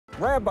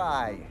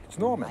Rabbi, it's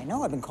Norman. I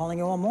know, I've been calling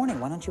you all morning.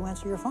 Why don't you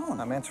answer your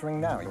phone? I'm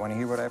answering now. You want to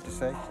hear what I have to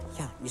say?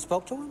 Yeah, you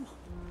spoke to him?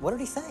 What did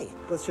he say?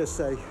 Let's just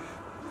say,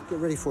 get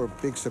ready for a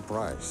big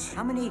surprise.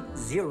 How many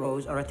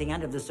zeros are at the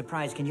end of the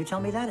surprise? Can you tell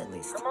me that at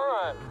least? Come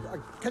on.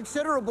 A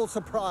considerable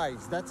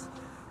surprise. That's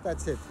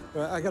it.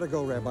 I gotta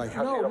go, Rabbi.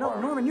 No,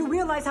 Norman, you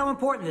realize how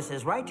important this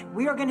is, right?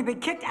 We are going to be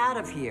kicked out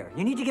of here.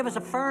 You need to give us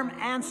a firm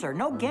answer.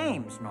 No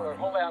games, Norman.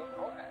 Hold on.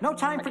 No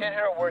time for... I can't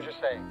hear a word you're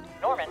saying.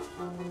 Norman!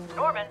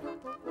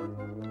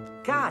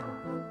 God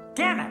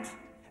damn it!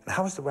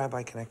 How is the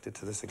rabbi connected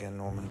to this again,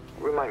 Norman?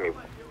 Remind me,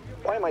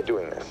 why am I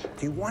doing this?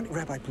 Do you want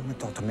Rabbi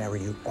Blumenthal to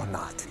marry you or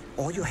not?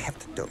 All you have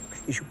to do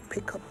is you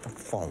pick up the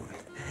phone,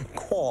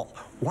 call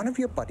one of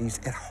your buddies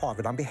at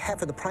Harvard on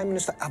behalf of the Prime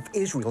Minister of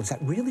Israel. Is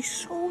that really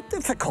so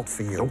difficult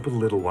for you? Don't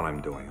belittle what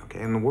I'm doing,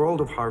 okay? In the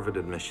world of Harvard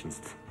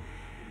admissions,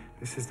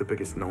 this is the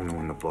biggest no-no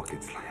in the book.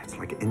 It's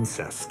like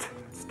incest.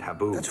 It's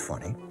taboo. That's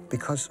funny,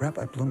 because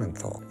Rabbi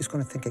Blumenthal is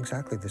going to think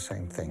exactly the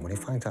same thing when he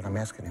finds out I'm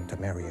asking him to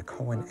marry a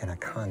Cohen and a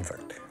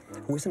convert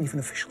who isn't even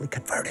officially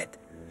converted.